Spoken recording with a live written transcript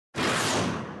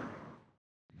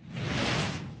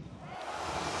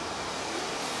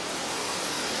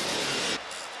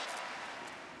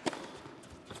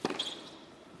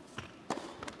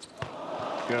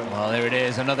Well, there it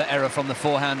is, another error from the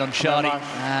forehand on Chardy,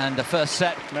 and the first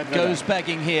set goes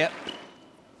begging here.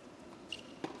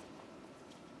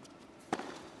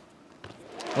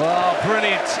 Oh,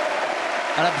 brilliant.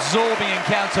 An absorbing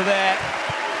encounter there.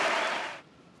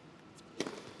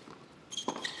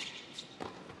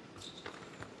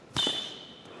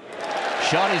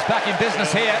 Chardy's back in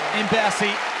business here in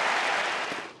Bercy.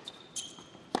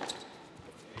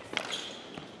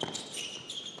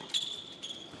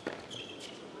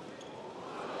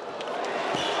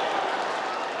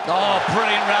 Oh,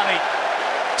 brilliant rally.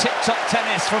 Tip-top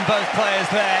tennis from both players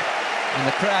there. And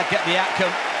the crowd get the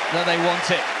outcome that they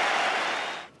wanted.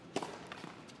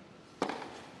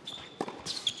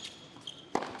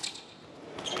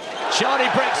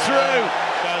 Chardy breaks through.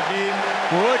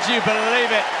 Would you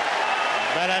believe it?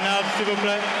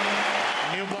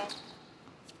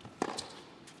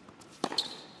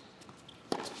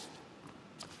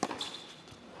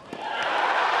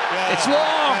 It's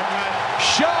long.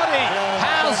 Chardy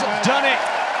has done it.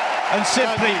 And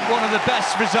simply one of the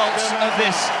best results of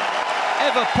this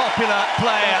ever popular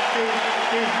player.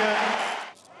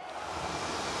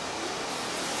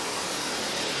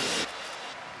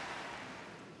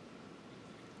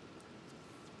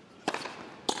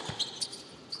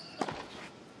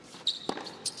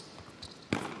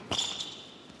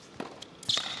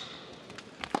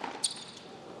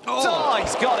 Oh,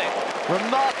 he's got it.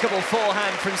 Remarkable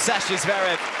forehand from Sasha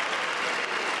Zverev.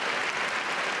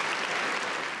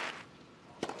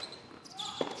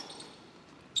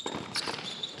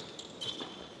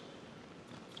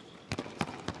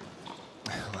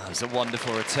 Well, that was a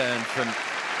wonderful return from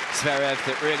Zverev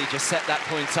that really just set that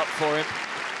point up for him.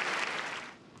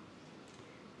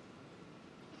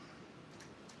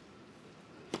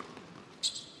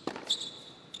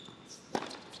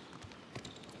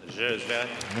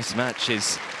 This match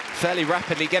is fairly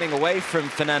rapidly getting away from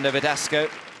Fernando Verdasco.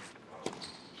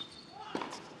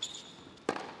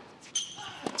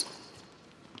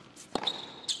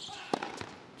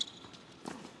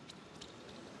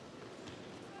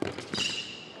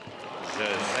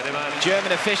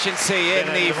 German efficiency in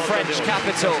the French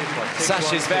capital.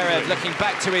 Sasha Zverev looking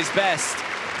back to his best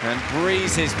and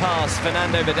breezes past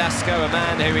Fernando Verdasco, a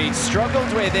man who he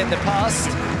struggled with in the past.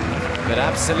 But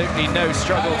absolutely no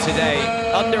struggle today.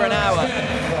 Under an hour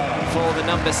for the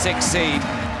number 6 seed.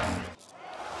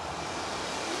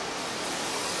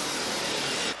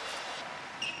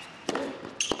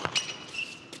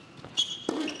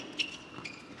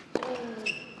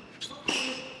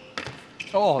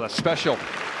 Oh, that's special.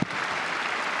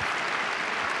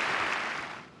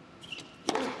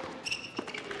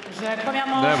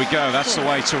 There we go. That's the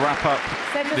way to wrap up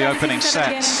the opening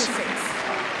sets.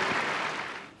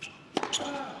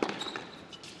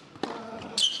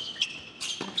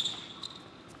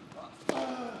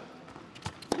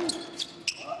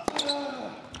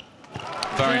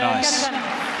 Very nice.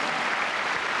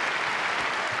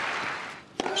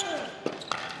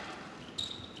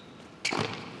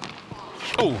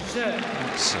 Oh,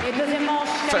 that's a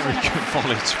very good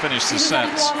volley to finish the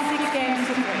set.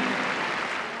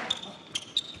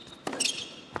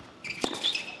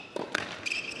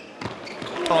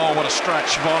 Oh, what a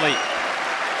stretch volley.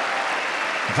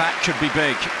 That could be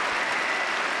big.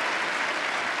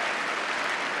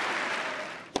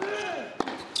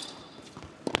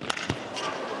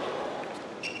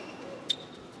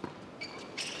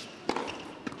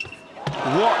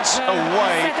 What a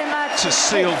way to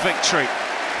seal victory.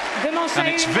 And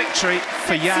it's victory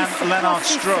for Jan-Lennard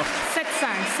Struff.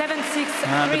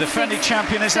 And the defending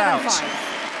champion is out.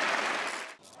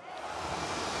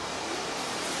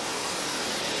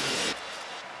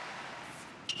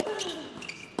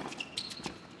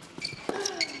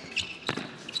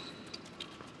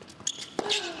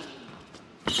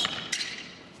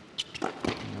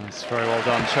 That's very well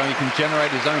done. Showing he can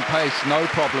generate his own pace, no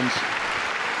problems.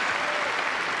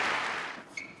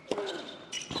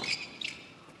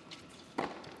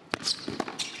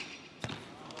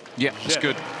 Yeah, it's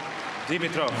good.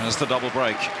 There's the double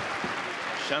break.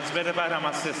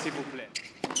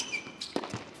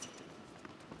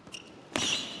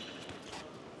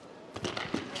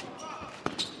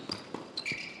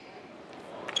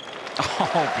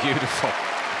 Oh, beautiful.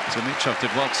 Dimitrov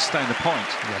did well to stay in the point.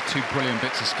 Yeah, two brilliant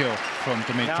bits of skill from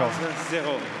Dimitrov.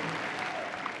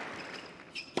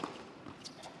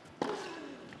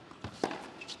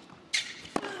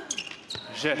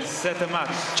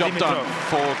 Job done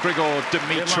for Grigor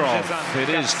Dimitrov. It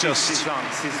is just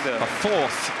a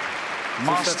fourth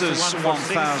Masters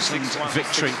 1000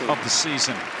 victory of the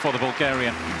season for the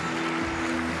Bulgarian.